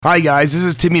Hi guys, this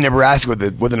is Timmy Nebraska with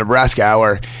the Nebraska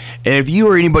Hour. And if you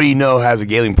or anybody you know has a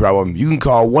gambling problem, you can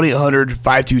call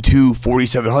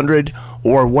 1-800-522-4700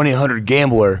 or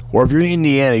 1-800-GAMBLER. Or if you're in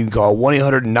Indiana, you can call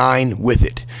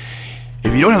 1-800-9-WITH-IT.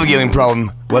 If you don't have a gambling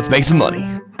problem, let's make some money.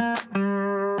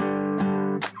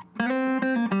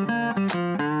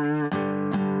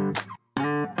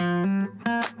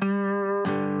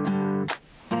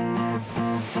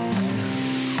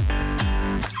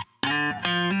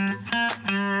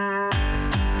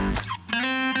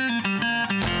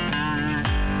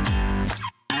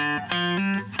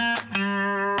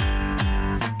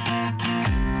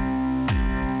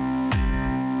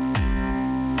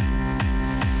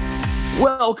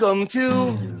 Welcome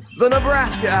to the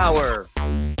Nebraska Hour.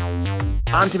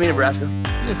 I'm Timmy Nebraska.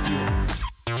 Yes, you are.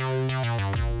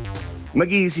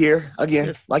 McGee's here again,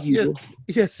 Yes, like usual.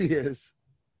 Yes, he is.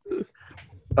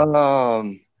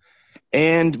 And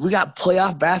we got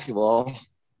playoff basketball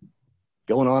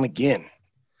going on again.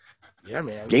 Yeah,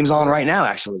 man. Game's on right now,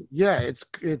 actually. Yeah, it's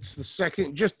the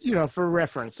second, just, for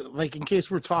reference, like in case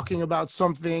we're talking about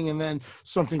something and then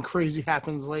something crazy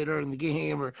happens later in the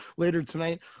game or later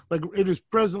tonight, like it is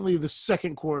presently the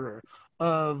second quarter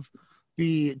of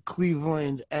the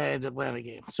Cleveland and Atlanta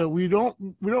game. So we don't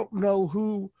know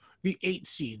who the 8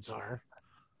 seeds are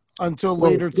until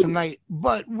later tonight,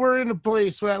 but we're in a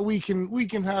place where we can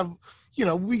have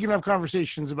we can have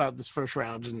conversations about this first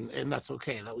round, and that's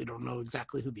okay that we don't know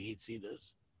exactly who the 8 seed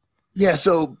is. Yeah,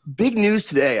 so big news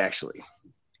today, actually,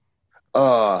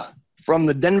 from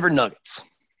the Denver Nuggets.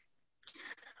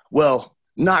 Well,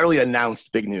 not really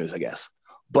announced big news, I guess,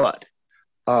 but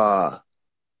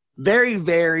very,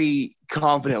 very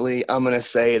confidently, I'm going to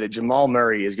say that Jamal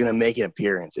Murray is going to make an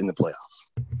appearance in the playoffs.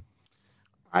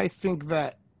 I think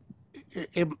that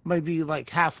it might be like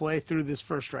halfway through this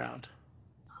first round.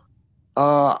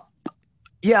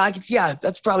 Yeah,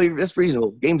 that's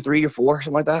reasonable. Game 3 or 4,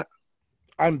 something like that.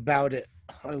 I'm about it.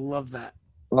 I love that.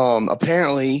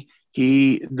 Apparently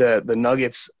the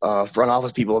Nuggets front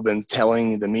office people have been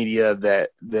telling the media that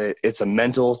it's a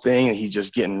mental thing, and he's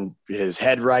just getting his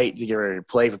head right to get ready to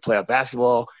play for playoff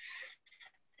basketball.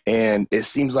 And it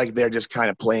seems like they're just kind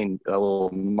of playing a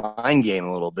little mind game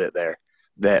a little bit there.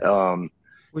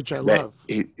 Which I love.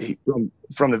 He,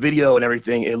 from the video and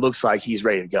everything, it looks like he's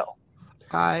ready to go.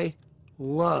 I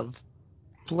love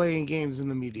playing games in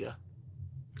the media.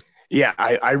 Yeah,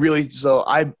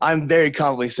 I'm very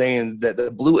confidently saying that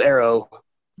the Blue Arrow,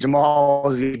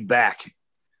 Jamal is back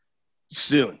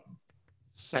soon.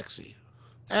 Sexy.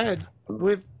 And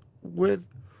with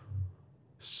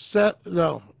Steph,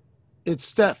 no, it's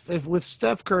Steph. If with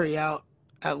Steph Curry out,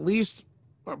 at least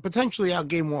or potentially out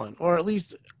game 1, or at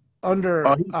least under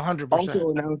 100%.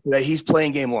 Also announced that he's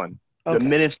playing game 1. Okay. The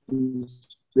minutes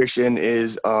restriction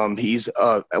is he's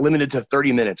limited to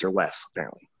 30 minutes or less,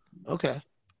 apparently. Okay.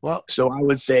 Well, so I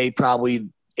would say probably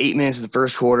 8 minutes in the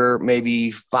first quarter,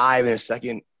 maybe 5 in the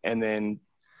second, and then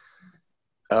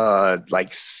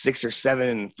like 6 or 7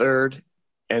 in the third,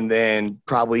 and then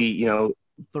probably the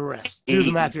rest. Do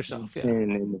the math yourself. Yeah.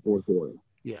 In the fourth quarter.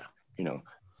 Yeah.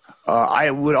 I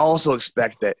would also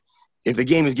expect that if the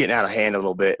game is getting out of hand a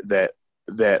little bit, that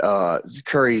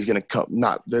Curry is going to come.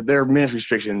 Their minutes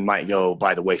restriction might go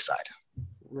by the wayside.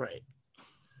 Right.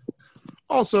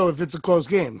 Also, if it's a close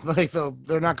game, like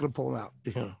they're not going to pull him out.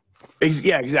 Yeah,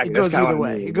 exactly. It goes either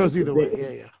way. It goes either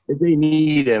way. Yeah. If they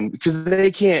need him, because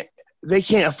they can't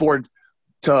afford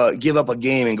to give up a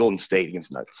game in Golden State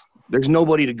against Nuggets. There's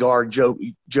nobody to guard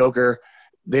Joker.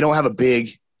 They don't have a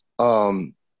big.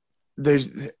 Joker's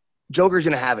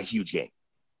going to have a huge game.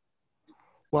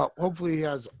 Well, hopefully he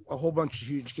has a whole bunch of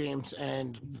huge games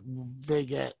and they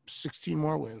get 16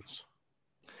 more wins.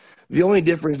 The only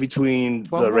difference between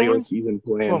the regular season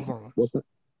plan. 12 more wins. What's that?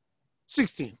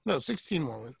 16. No, 16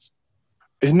 more wins.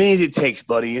 As many as it takes,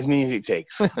 buddy. As many as it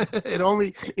takes.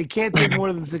 It can't take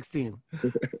more than 16.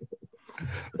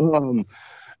 The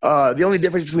only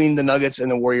difference between the Nuggets and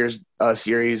the Warriors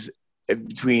series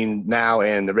between now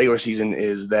and the regular season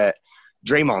is that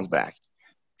Draymond's back.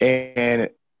 And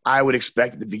I would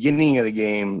expect at the beginning of the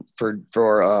game for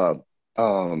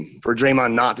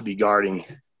Draymond not to be guarding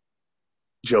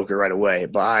Joker right away,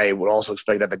 but I would also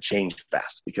expect that to change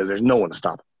fast because there's no one to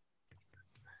stop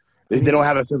him. They don't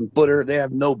have a 7-footer. They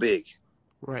have no big.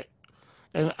 Right.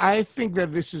 And I think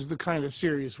that this is the kind of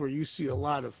series where you see a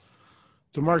lot of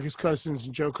DeMarcus Cousins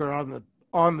and Joker on the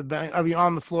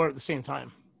floor at the same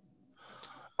time.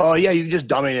 Oh yeah, you just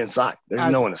dominate inside.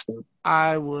 There's no one to stop.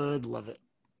 I would love it.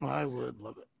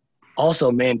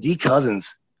 Also, man, D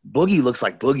Cousins, Boogie looks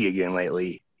like Boogie again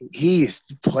lately. He's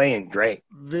playing great.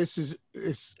 This is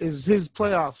his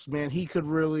playoffs, man. He could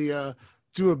really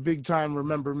do a big time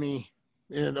remember me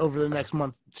over the next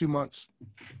month, 2 months.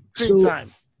 Big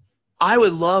time. I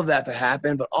would love that to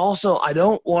happen, but also I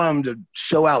don't want them to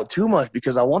show out too much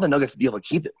because I want the Nuggets to be able to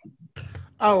keep it.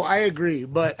 Oh, I agree,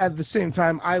 but at the same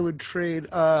time, I would trade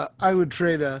a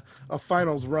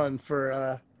finals run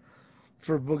for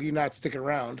Boogie not sticking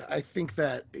around. I think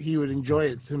that he would enjoy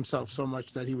it himself so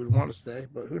much that he would want to stay,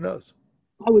 but who knows?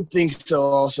 I would think so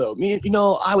also.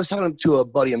 I was talking to a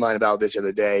buddy of mine about this the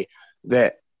other day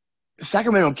that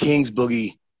Sacramento Kings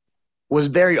Boogie was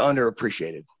very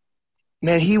underappreciated.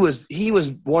 Man, he was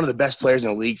one of the best players in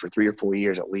the league for 3 or 4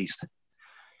 years at least.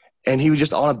 And he was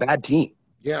just on a bad team.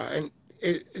 Yeah, and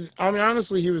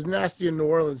honestly, he was nasty in New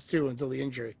Orleans too until the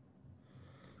injury.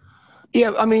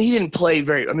 Yeah, I mean, he didn't play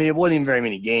it wasn't even very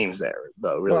many games there,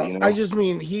 though, really. Well, I just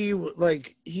mean his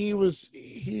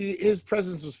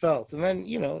presence was felt. And then,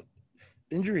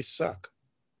 injuries suck.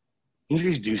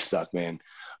 Injuries do suck, man.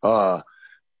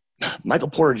 Michael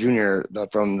Porter Jr.,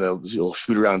 from the little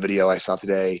shoot-around video I saw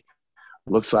today,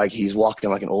 looks like he's walking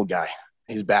like an old guy.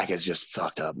 His back is just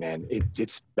fucked up, man.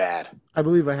 It's bad. I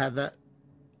believe I had that.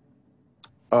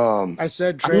 I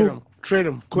said trade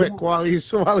him quick while he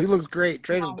looks great.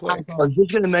 Trade him quick. I was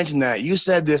just going to mention that. You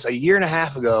said this a year and a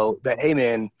half ago that, hey,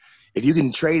 man, if you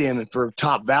can trade him for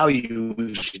top value,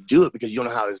 you should do it because you don't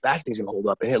know how his back thing's going to hold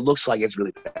up. And it looks like it's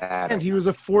really bad. And he was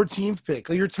a 14th pick.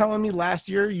 You're telling me last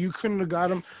year you couldn't have got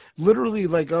him literally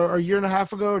like a year and a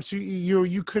half ago or 2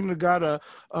 you couldn't have got a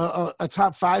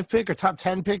top 5 pick or top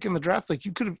 10 pick in the draft. Like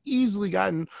you could have easily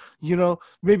gotten,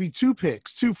 maybe 2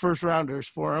 picks, 2 first rounders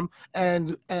for him.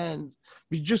 And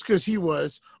just because he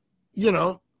was,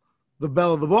 the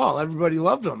belle of the ball. Everybody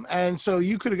loved him. And so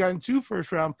you could have gotten 2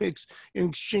 first-round picks in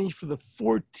exchange for the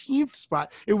 14th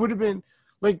spot. It would have been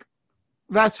like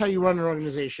that's how you run an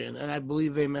organization, and I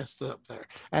believe they messed up there.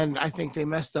 And I think they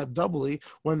messed up doubly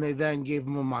when they then gave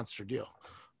him a monster deal.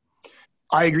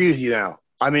 I agree with you now.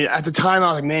 I mean, at the time, I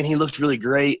was like, man, he looks really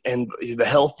great. And the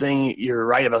health thing, you're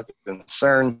right about the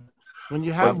concern. When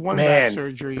you have back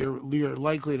surgery, you're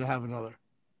likely to have another.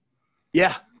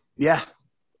 Yeah.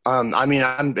 I mean,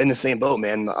 I'm in the same boat,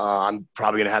 man. I'm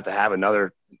probably going to have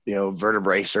another,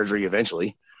 vertebrae surgery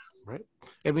eventually. Right.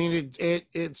 I mean,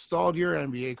 it stalled your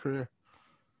NBA career.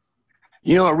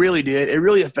 It really did. It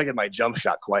really affected my jump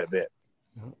shot quite a bit,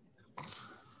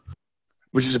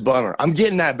 which is a bummer. I'm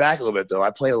getting that back a little bit, though.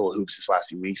 I played a little hoops this last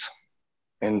few weeks.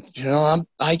 And,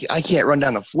 I can't run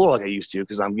down the floor like I used to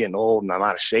because I'm getting old and I'm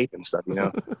out of shape and stuff,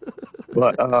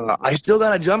 But I still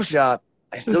got a jump shot.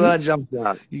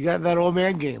 You got that old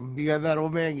man game.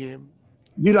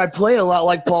 Dude, I play a lot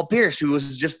like Paul Pierce, who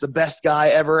was just the best guy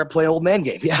ever at play old man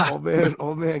game. Yeah.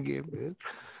 Old man game, man.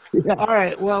 Yeah. All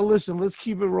right. Well, listen, let's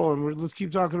keep it rolling. Let's keep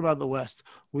talking about the West.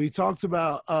 We talked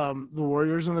about the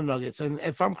Warriors and the Nuggets. And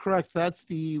if I'm correct, that's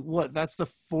the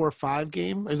 4-5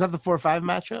 game? Is that the 4-5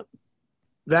 matchup?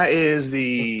 That is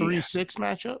the 3-6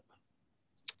 matchup?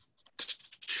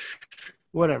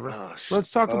 Whatever.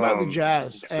 Let's talk about the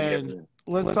Jazz and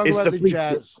let's talk about the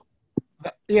Jazz.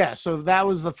 Yeah, so that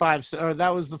was the 5, or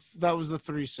that was the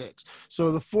 3-6.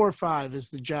 So the 4-5 is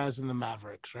the Jazz and the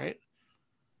Mavericks, right?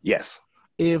 Yes.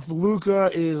 If Luka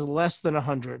is less than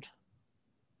 100,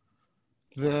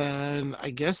 then I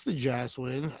guess the Jazz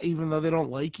win, even though they don't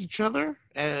like each other.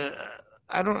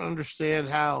 I don't understand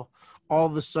how all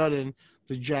of a sudden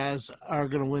the Jazz are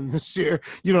going to win this year,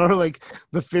 or like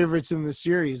the favorites in the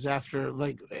series after,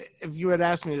 like, if you had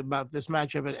asked me about this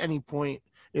matchup at any point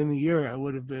in the year, I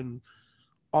would have been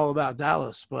all about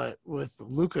Dallas. But with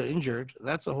Luka injured,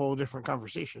 that's a whole different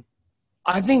conversation.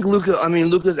 I think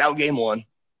Luka's out game 1.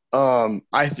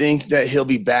 I think that he'll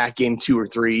be back game 2 or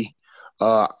 3.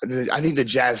 I think the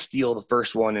Jazz steal the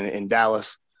first one in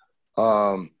Dallas.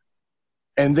 And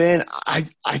then I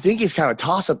think it's kind of a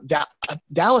toss-up.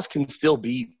 Dallas can still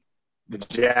beat the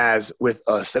Jazz with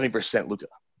a 70% Luka.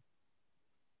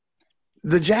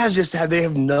 The Jazz they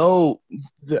have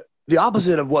the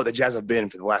opposite of what the Jazz have been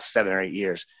for the last 7 or 8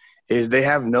 years is they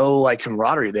have no, like,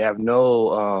 camaraderie. They have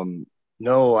no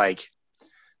like,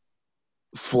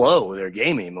 flow with their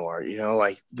game anymore.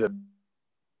 Like the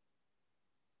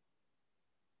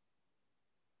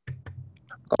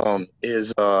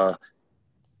is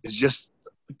just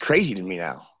crazy to me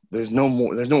now. There's no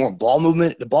more ball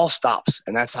movement. The ball stops,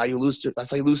 and that's how you lose.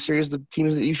 That's how you lose series. The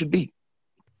teams that you should beat.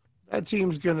 That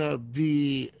team's gonna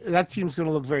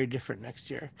look very different next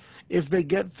year. If they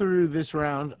get through this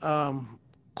round,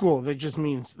 cool. That just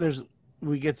means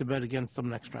we get to bet against them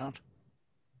next round.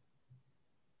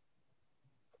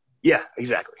 Yeah,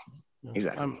 exactly.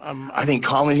 I think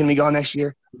Conley's gonna be gone next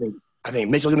year. I think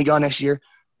Mitchell's gonna be gone next year.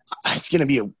 it's going to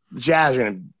be the Jazz are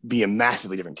going to be a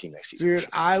massively different team next season. Dude,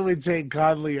 I would take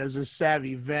Conley as a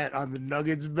savvy vet on the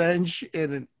Nuggets bench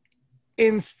in an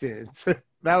instant.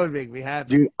 That would make me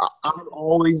happy. Dude, I've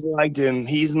always liked him.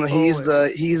 He's one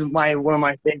of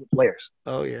my favorite players.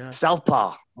 Oh yeah,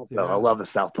 Southpaw. Yeah. I love the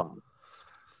Southpaw.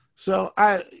 So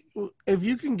if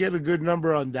you can get a good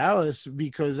number on Dallas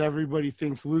because everybody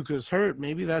thinks Luka's hurt,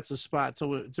 maybe that's a spot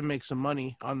to make some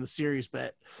money on the series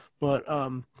bet. But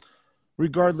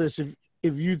regardless, if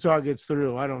Utah gets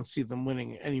through, I don't see them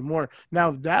winning anymore. Now,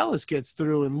 if Dallas gets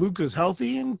through and Luka's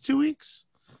healthy in 2 weeks,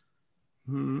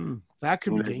 that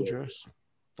could be dangerous.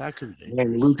 That could be dangerous.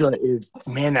 And Luka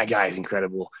that guy is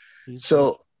incredible.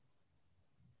 So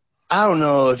I don't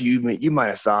know if you might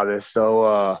have saw this.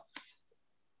 So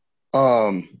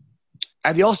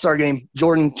at the All-Star game,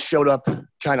 Jordan showed up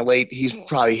kind of late. He's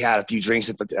probably had a few drinks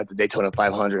at the Daytona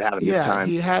 500, having a good time.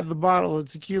 Yeah, he had the bottle of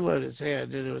tequila in his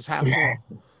hand, and it was half full.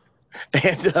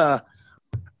 And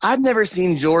I've never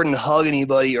seen Jordan hug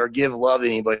anybody or give love to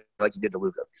anybody like he did to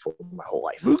Luka before in my whole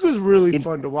life. Luka's really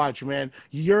fun to watch, man.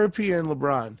 European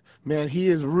LeBron, man, he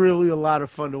is really a lot of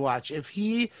fun to watch. If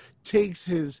he takes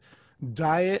his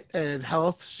diet and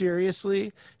health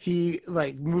seriously,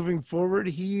 moving forward,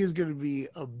 he is going to be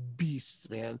a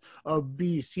beast, man. A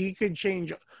beast. He could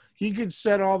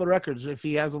set all the records if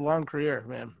he has a long career,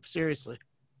 man. Seriously.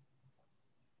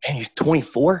 And he's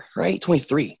 24, right?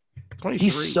 23. 23.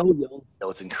 He's so young, though.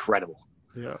 It's incredible.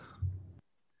 Yeah.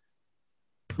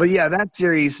 But yeah, that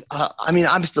series,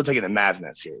 I'm still taking the Mavs in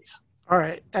that series. All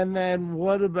right. And then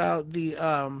what about the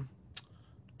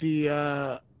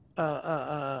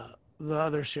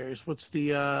other series? What's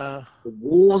the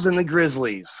Wolves and the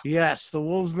Grizzlies? Yes, the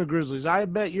Wolves and the Grizzlies. I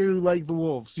bet you like the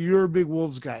Wolves. You're a big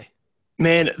Wolves guy.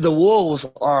 Man, the Wolves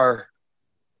are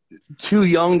too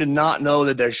young to not know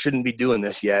that they shouldn't be doing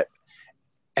this yet.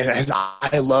 And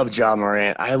I love Ja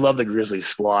Morant. I love the Grizzlies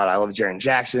squad. I love Jaren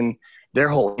Jackson. Their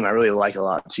whole team I really like a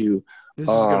lot too. This is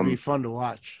going to be fun to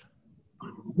watch.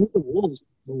 The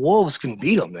Wolves can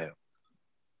beat them, man.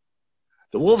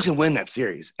 The Wolves can win that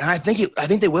series, and I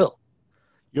think they will.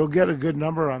 You'll get a good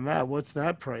number on that. What's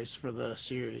that price for the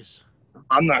series?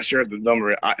 I'm not sure the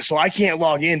number. So I can't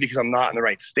log in because I'm not in the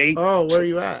right state. Oh, where are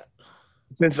you at?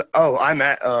 I'm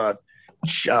at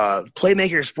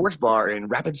Playmaker Sports Bar in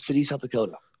Rapid City, South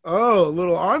Dakota. Oh, a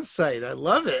little on-site. I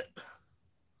love it.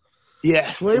 Yeah.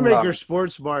 Playmaker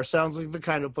Sports Bar sounds like the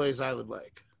kind of place I would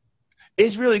like.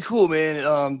 It's really cool, man.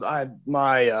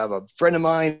 A friend of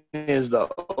mine is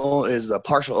the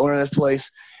partial owner of this place,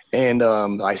 and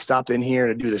I stopped in here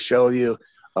to do the show with you.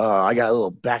 I got a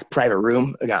little back private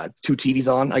room. I got 2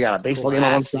 TVs on. I got a baseball game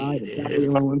on one side, a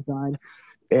game on one side,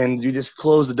 and you just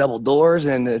close the double doors,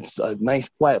 and it's a nice,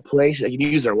 quiet place. You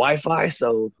can use their Wi-Fi.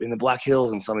 So in the Black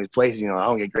Hills and some of these places, I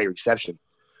don't get great reception.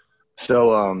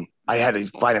 So I had to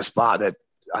find a spot that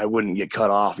I wouldn't get cut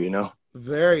off,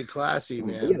 Very classy,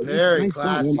 man. Yeah, very nice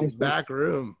classy. Nice back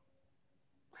room.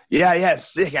 Yeah,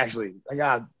 it's sick, actually. I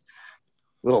got a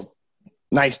little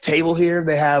nice table here.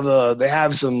 They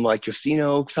have some like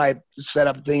casino type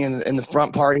setup thing in the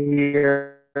front part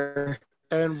here.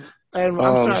 And I'm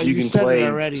sorry, so you said it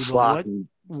already, but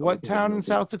what town in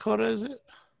South Dakota is it?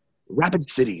 Rapid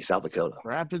City, South Dakota.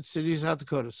 Rapid City, South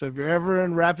Dakota. So if you're ever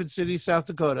in Rapid City, South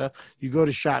Dakota, you go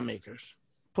to Shotmakers.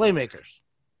 Playmakers.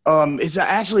 It's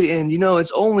actually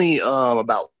it's only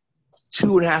about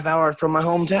 2.5 hours from my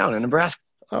hometown in Nebraska.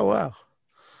 Oh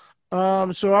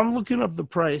wow. So I'm looking up the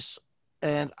price,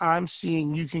 and I'm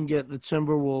seeing you can get the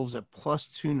Timberwolves at plus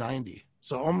 290.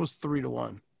 So almost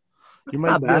 3-1. You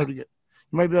might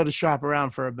be able to shop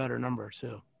around for a better number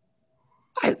too.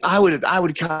 I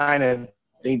would kind of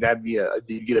think that'd be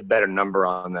you get a better number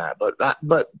on that,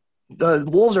 but the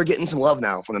Wolves are getting some love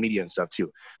now from the media and stuff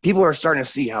too. People are starting to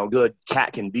see how good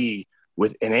Cat can be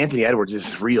and Anthony Edwards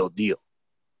is real deal.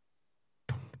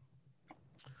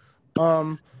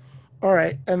 All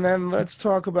right, and then let's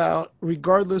talk about,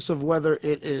 regardless of whether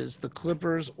it is the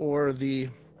Clippers or the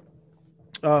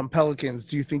Pelicans,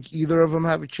 do you think either of them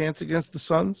have a chance against the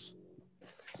Suns?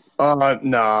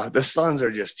 No, the Suns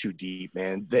are just too deep,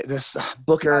 man. This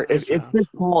Booker, if Chris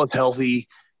Paul is healthy,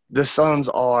 the Suns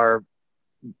are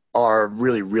a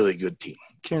really, really good team.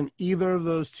 Can either of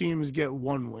those teams get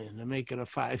one win and make it a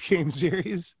 5-game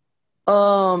series?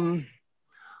 I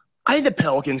think the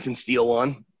Pelicans can steal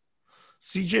one.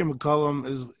 CJ McCollum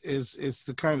is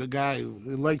the kind of guy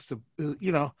who likes to,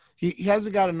 he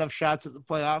hasn't got enough shots at the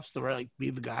playoffs to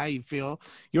be the guy. You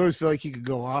always feel like he could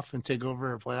go off and take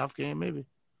over a playoff game, maybe.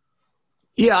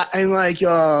 Yeah, and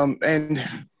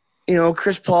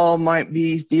Chris Paul might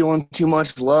be feeling too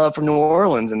much love from New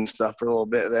Orleans and stuff for a little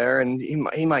bit there, and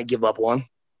he might give up one.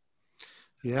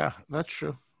 Yeah, that's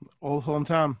true. Old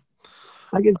hometown.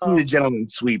 I can see the Um, gentleman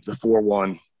sweep the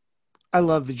 4-1. I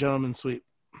love the gentleman sweep.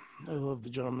 I love the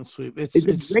gentleman sweep. It's a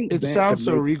great It bet to sounds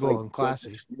so make, like, regal and the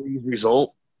classy. series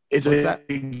result. It's What's a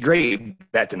that?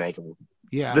 great bet to make.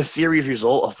 Yeah, The series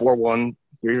result, a 4-1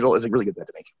 series result, is a really good bet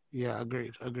to make. yeah,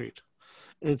 agreed, agreed.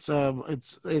 It's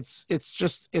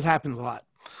just it happens a lot.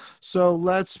 So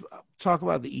let's talk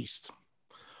about the East.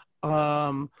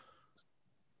 Um,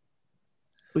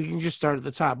 we can just start at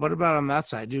the top. What about on that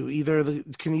side? Can either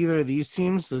of these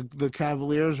teams, the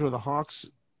Cavaliers or the Hawks,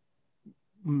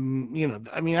 I mean,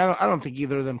 I don't think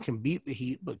either of them can beat the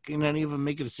Heat, but can any of them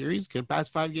make it a series? Get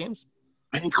past 5 games?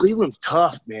 I think Cleveland's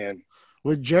tough, man.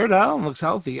 With Jared Allen looks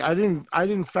healthy. I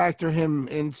didn't factor him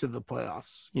into the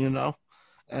playoffs, And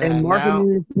and now,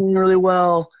 marketing is doing really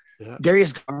well. yeah,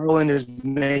 Darius Garland is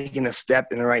making a step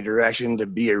in the right direction to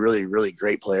be a really, really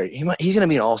great player. He's going to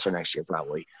be an all-star next year,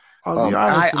 probably. I'll be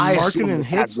honest. I assume Marketing the Cavs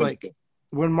hits win. like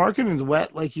when Marketing's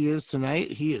wet like he is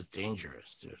tonight, he is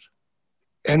dangerous, dude.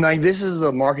 And like this is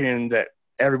the marketing that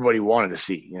everybody wanted to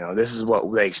see. This is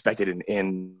what they expected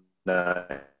in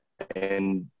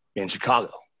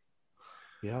Chicago.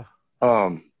 Yeah.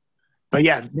 But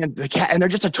yeah, man, and they're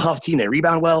just a tough team. They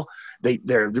rebound well.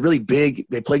 They're really big.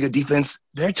 They play good defense.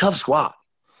 They're a tough squad.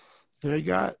 They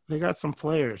got some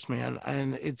players, man,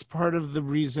 and it's part of the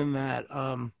reason that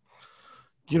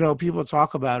people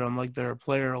talk about them like they're a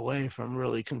player away from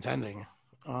really contending.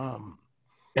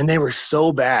 And they were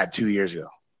so bad 2 years ago.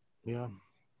 Yeah.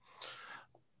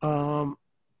 I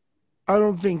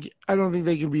don't think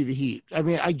they can be the Heat. I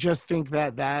mean, I just think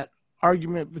that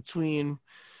argument between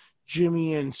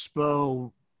Jimmy and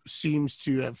Spo seems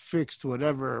to have fixed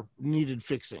whatever needed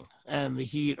fixing, and the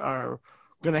Heat are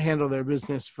going to handle their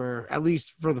business for at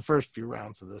least for the first few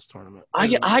rounds of this tournament. I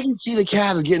can see the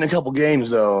Cavs getting a couple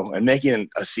games though and making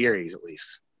a series at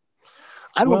least.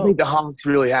 I don't think the Hawks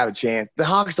really have a chance. The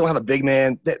Hawks don't have a big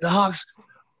man. The Hawks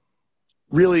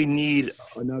really need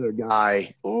another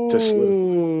guy to slip.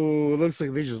 Oh, it looks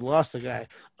like they just lost the guy.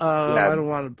 Yeah. I don't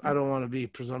want to be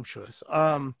presumptuous.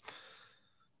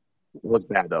 Looks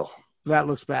bad though. That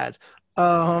looks bad.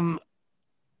 Well,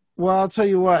 I'll tell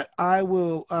you what. I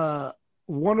will.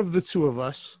 One of the two of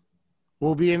us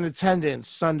will be in attendance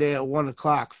Sunday at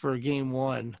 1:00 for Game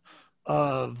 1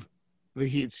 of the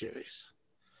Heat series.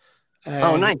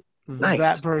 And nice.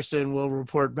 That person will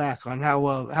report back on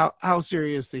how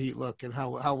serious the Heat look and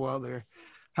how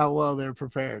well they're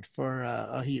prepared for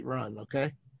a Heat run.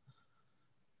 Okay.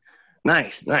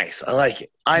 Nice. I like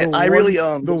it. I really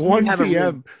the 1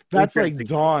 p.m. That's like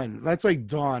interesting. dawn. That's like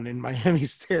dawn in Miami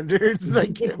standards. I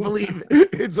can't believe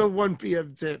it's a 1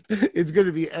 p.m. tip. It's going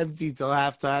to be empty till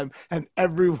halftime, and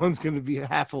everyone's going to be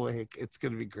half awake. It's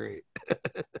going to be great.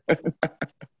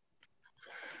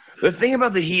 The thing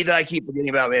about the Heat that I keep forgetting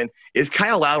about, man, is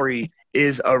Kyle Lowry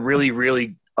is a really,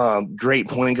 really great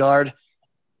point guard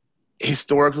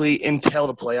historically until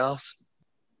the playoffs.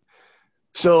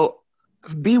 So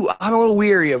I'm a little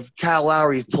weary of Kyle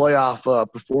Lowry's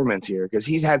playoff performance here because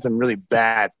he's had some really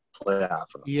bad playoff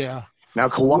runs. Yeah. Now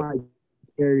Kawhi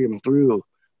carried him through,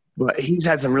 but he's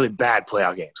had some really bad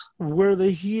playoff games. Where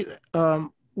the Heat,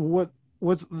 what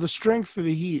the strength for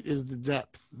the Heat is the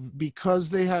depth, because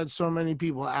they had so many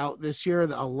people out this year.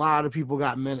 A lot of people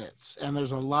got minutes, and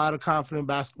there's a lot of confident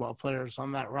basketball players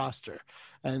on that roster,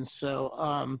 and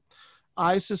so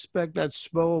I suspect that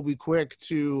Spo will be quick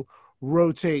to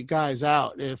rotate guys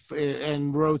out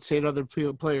and rotate other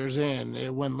players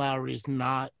in when Lowry's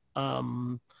not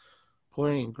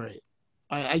playing great.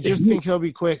 I just think he'll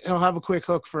be quick. He'll have a quick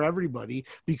hook for everybody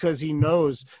because he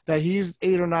knows that he's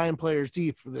 8 or 9 players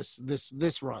deep for this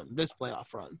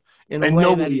playoff run in a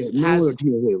way that he hasn't.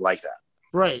 Team really like that.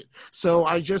 Right. So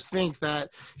I just think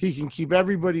that he can keep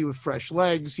everybody with fresh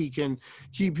legs. He can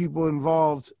keep people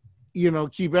involved,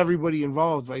 keep everybody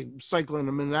involved by cycling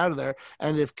them in and out of there.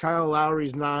 And if Kyle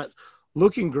Lowry's not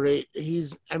looking great, he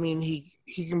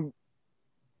can,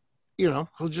 he'll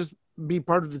just be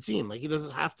part of the team. Like, he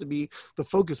doesn't have to be the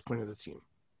focus point of the team.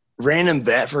 Random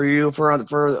bet for you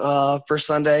for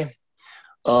Sunday.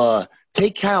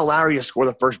 Take Kyle Lowry to score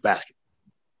the first basket.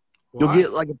 Why?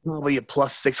 You'll get probably a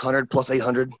plus 600, plus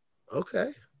 800.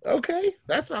 Okay,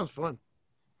 that sounds fun.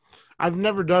 I've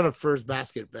never done a first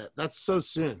basket bet. That's so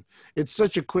soon. That's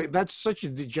such a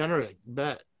degenerate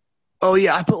bet. Oh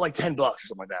yeah, I put like $10 or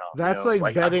something like that. That's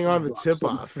like betting on the tip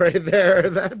off right there.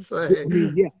 That's like,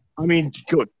 good.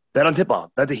 Bet on tip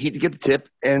off. Bet the Heat to get the tip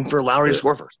and for Lowry to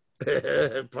score first.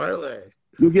 Parlay.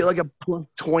 You'll get like a plus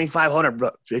 2,500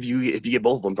 if you get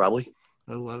both of them probably.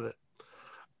 I love it.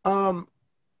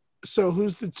 So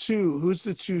who's the two? Who's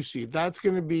the two seed? That's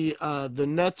going to be the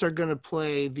Nets are going to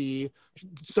play the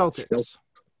So, Celtics.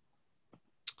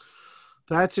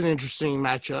 That's an interesting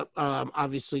matchup.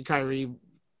 Obviously, Kyrie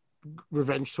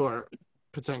revenge tour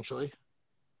potentially.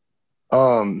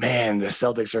 man, the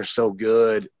Celtics are so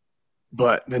good,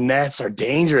 but the Nets are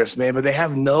dangerous, man. But they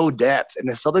have no depth, and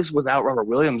the Celtics without Robert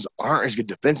Williams aren't as good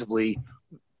defensively.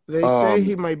 They say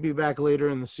he Um, might be back later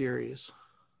in the series,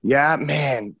 yeah,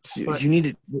 man, but you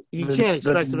need to you can't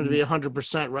expect him to be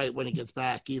 100% right when he gets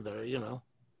back either.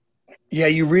 yeah,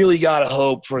 you really got to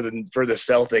hope for the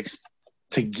Celtics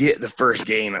to get the first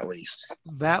game at least.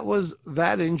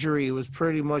 That injury was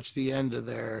pretty much the end of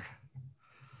their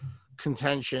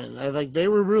contention. Like they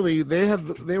were really they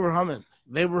were humming.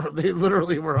 They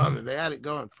literally were humming. They had it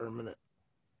going for a minute.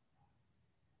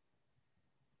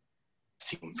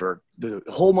 For the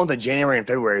whole month of January and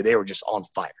February, they were just on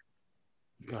fire.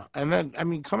 Yeah, and then I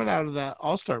mean, coming out of that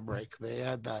All-Star break, they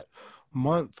had that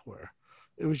month where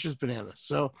it was just bananas.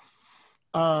 So,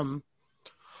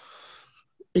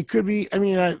 it could be. I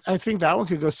mean, I think that one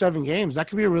could go 7 games. That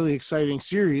could be a really exciting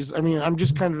series. I mean, I'm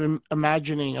just kind of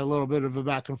imagining a little bit of a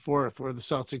back and forth where the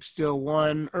Celtics still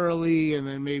won early, and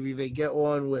then maybe they get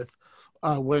one with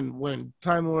when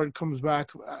Time Lord comes back.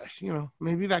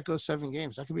 Maybe that goes 7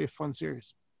 games. That could be a fun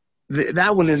series.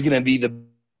 That one is going to be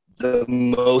the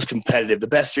most competitive, the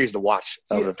best series to watch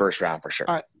of the first round for sure.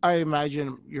 I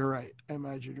imagine you're right. And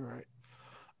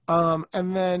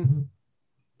then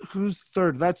who's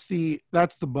third? That's the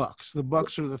Bucks. The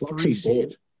Bucks are the 3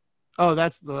 seed. Oh,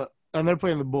 and they're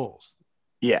playing the Bulls.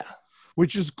 Yeah.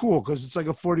 Which is cool because it's like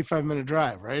a 45-minute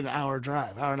drive, right? An hour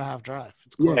and a half drive.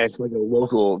 It's close. Yeah, it's like a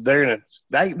local. They're gonna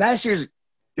that series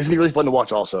is gonna be really fun to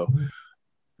watch. Also,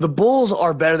 the Bulls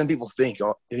are better than people think.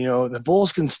 The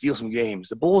Bulls can steal some games.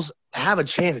 The Bulls have a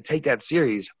chance to take that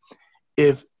series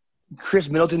if Chris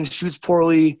Middleton shoots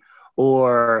poorly,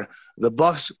 or the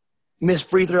Bucks miss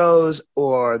free throws,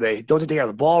 or they don't take care of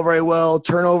the ball very well,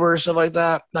 turnovers, stuff like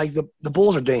that. Like the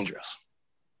Bulls are dangerous.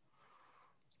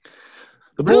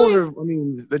 The Bulls are,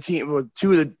 the team, one of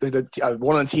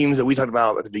the teams that we talked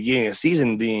about at the beginning of the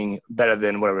season being better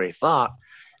than what everybody thought,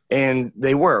 and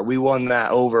they were. We won that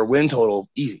over win total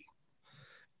easy.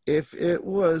 If it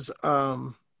was,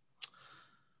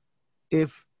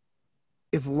 if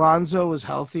Lonzo was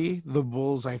healthy, the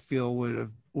Bulls, I feel,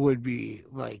 would be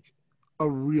like a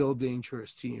real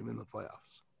dangerous team in the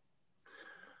playoffs.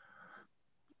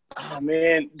 Oh,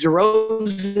 man,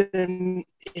 DeRozan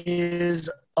is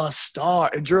a star.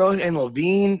 DeRozan and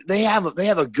Levine, they have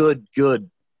a good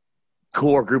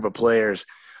core group of players.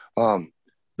 The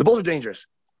Bulls are dangerous.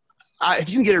 If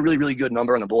you can get a really, really good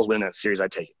number on the Bulls winning that series,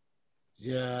 I'd take it.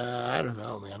 Yeah, I don't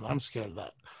know, man. I'm scared of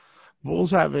that.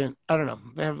 Bulls haven't – I don't know.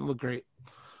 They haven't looked great.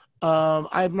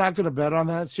 I'm not going to bet on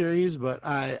that series, but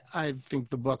I think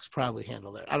the Bucks probably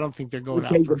handle it. I don't think they're going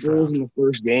out first round. In the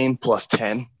first game plus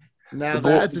 10. Now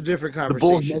that's a different conversation.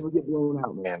 The Bulls never get blown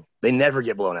out, man. They never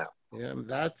get blown out. Yeah,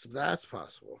 that's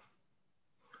possible.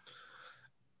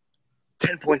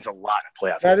 10 points is a lot of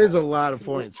playoff. That is a lot of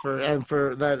points for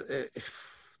that.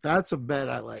 That's a bet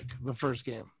I like. The first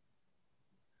game.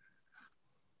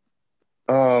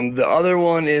 The other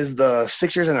one is the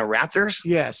Sixers and the Raptors.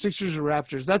 Yeah, Sixers and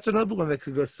Raptors. That's another one that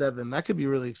could go 7. That could be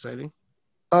really exciting.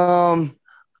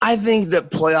 I think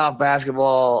that playoff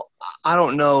basketball, I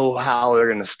don't know how they're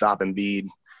going to stop Embiid.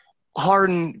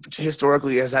 Harden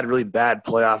historically has had really bad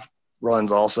playoff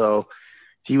runs also.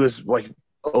 He was like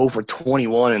 0 for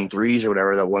 21 in threes or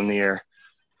whatever that one year.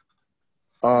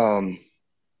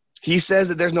 He says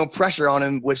that there's no pressure on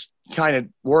him, which kind of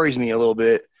worries me a little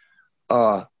bit.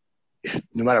 No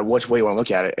matter which way you want to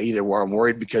look at it, either I'm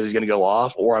worried because he's going to go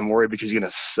off or I'm worried because he's going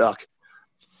to suck.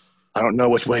 I don't know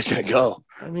which way it's going to go.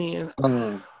 I mean,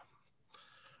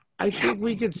 I think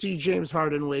we could see James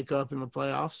Harden wake up in the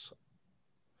playoffs.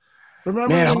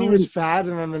 Remember when he was fat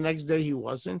and then the next day he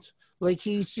wasn't? Like,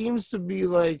 he seems to be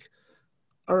like,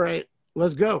 all right,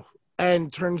 let's go,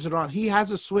 and turns it on. He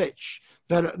has a switch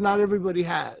that not everybody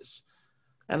has.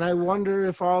 And I wonder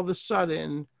if all of a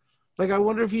sudden, I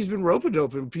wonder if he's been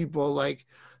rope-a-doping people,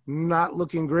 not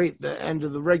looking great the end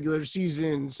of the regular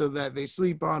season so that they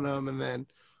sleep on him, and then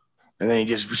he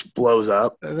just blows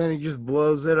up. And then he just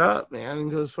blows it up, man, and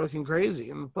goes fucking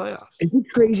crazy in the playoffs. It's a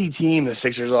crazy team the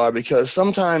Sixers are because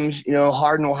sometimes,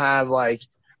 Harden will have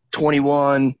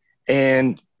 21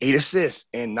 and 8 assists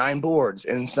and 9 boards.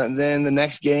 And then the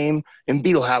next game,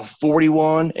 Embiid will have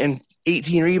 41 and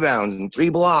 18 rebounds and 3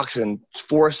 blocks and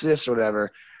 4 assists or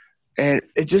whatever. And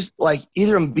it just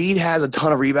either Embiid has a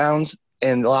ton of rebounds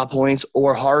and a lot of points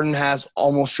or Harden has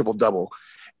almost triple-double.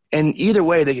 And either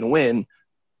way they can win.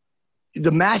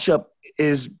 the matchup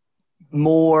is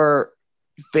more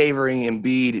favoring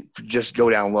Embiid to just go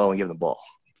down low and give him the ball.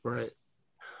 Right.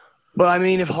 But I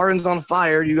mean, if Harden's on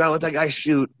fire, you gotta let that guy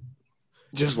shoot.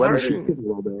 Just let him shoot a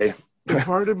little bit. If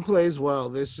Harden plays well,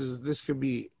 this could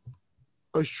be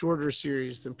a shorter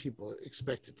series than people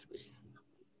expect it to be.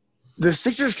 The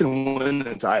Sixers can win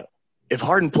the title if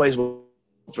Harden plays well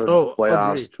for the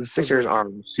playoffs. Agreed. The Sixers are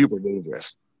super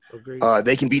dangerous. Agreed.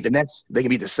 They can beat the Nets. They can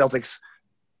beat the Celtics.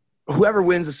 Whoever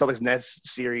wins the Celtics-Nets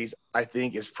series, I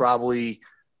think, is probably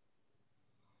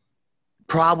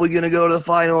going to go to the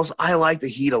finals. I like the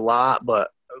Heat a lot, but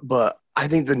I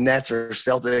think the Nets or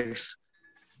Celtics,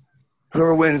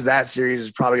 whoever wins that series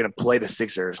is probably going to play the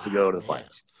Sixers to go to the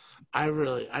finals. I don't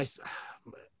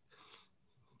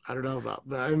know about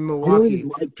that. In Milwaukee,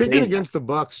 picking against the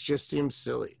Bucks just seems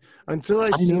silly. Until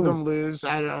I see them lose,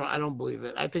 I don't believe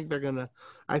it. I think they're gonna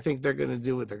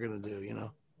do what they're gonna do. You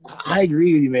know. I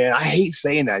agree with you, man. I hate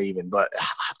saying that even, but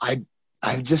I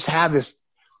just have this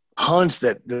hunch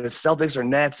that the Celtics or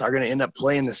Nets are going to end up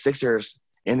playing the Sixers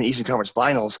in the Eastern Conference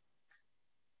Finals,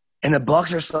 and the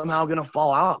Bucks are somehow going to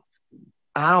fall out.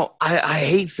 I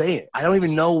hate saying it. I don't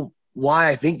even know why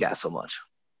I think that so much.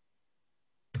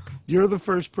 You're the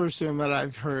first person that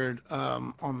I've heard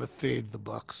on the fade the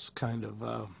Bucks kind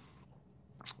of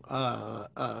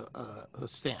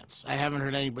stance. I haven't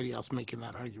heard anybody else making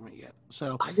that argument yet.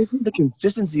 So I just think the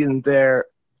consistency isn't there.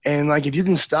 And, like, if you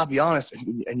can stop Giannis,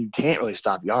 and you can't really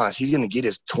stop Giannis, he's going to get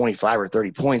his 25 or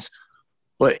 30 points.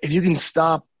 But if you can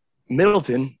stop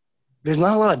Middleton, there's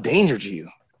not a lot of danger to you.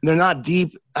 They're not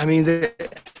deep. I mean,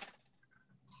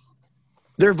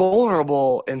 they're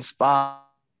vulnerable in spots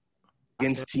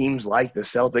against teams like the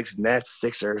Celtics, Nets,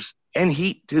 Sixers, and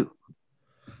Heat too.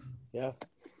 Yeah.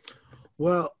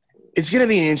 Well, it's going to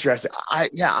be interesting. I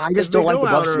just don't like the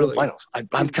Bucks in the finals.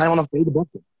 I'm kind of on the fade the Bucks.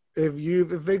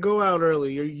 If they go out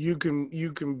early, you can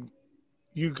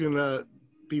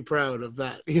be proud of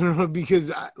that, you know, because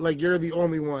you're the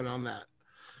only one on that.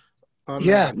 On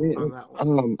that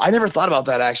one. I never thought about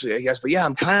that actually, I guess, but yeah,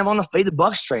 I'm kind of on the fade the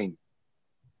Bucks train.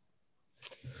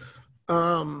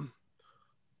 I'm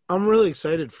really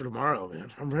excited for tomorrow,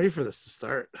 man. I'm ready for this to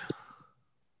start.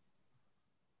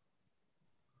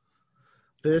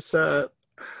 This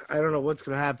I don't know what's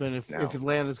going to happen if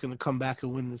Atlanta's going to come back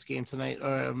and win this game tonight,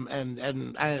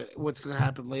 what's going to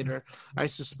happen later. I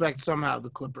suspect somehow the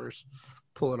Clippers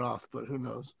pull it off, but who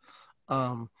knows?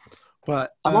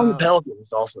 But I'm on the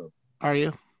Pelicans also. Are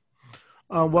you?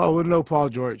 Well, with no Paul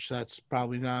George, that's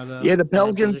probably not. The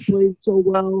Pelicans played so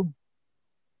well.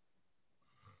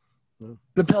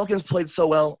 The Pelicans played so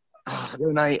well the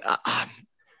other night.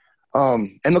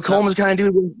 And McCollum is kind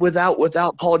of dude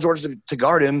without Paul George to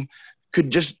guard him. Could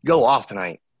just go off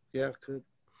tonight. Yeah, could.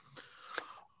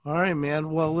 All right,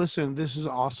 man. Well, listen, this is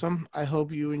awesome. I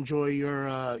hope you enjoy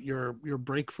your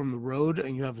break from the road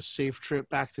and you have a safe trip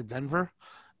back to Denver.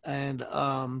 And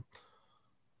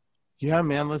yeah,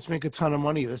 man, let's make a ton of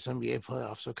money this NBA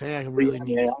playoffs. Okay, I really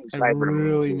need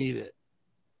it.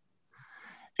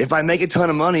 If I make a ton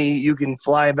of money, you can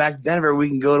fly back to Denver. We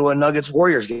can go to a Nuggets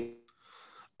Warriors game.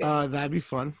 That'd be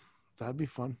fun. That would be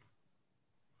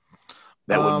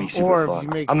super fun.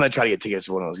 I'm going to try to get tickets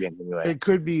to one of those games anyway. It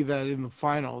could be that in the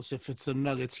finals, if it's the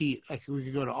Nuggets Heat, we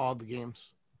could go to all the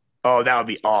games. Oh, that would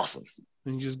be awesome.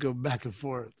 And just go back and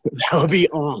forth. That would be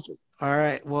awesome. All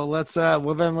right. Well, let's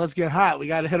get hot. We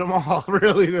got to hit them all,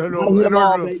 really, in order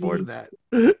to afford that.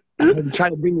 I'm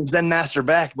trying to bring the Zen Master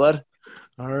back, bud.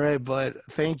 All right, bud.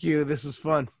 Thank you. This is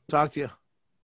fun. Talk to you.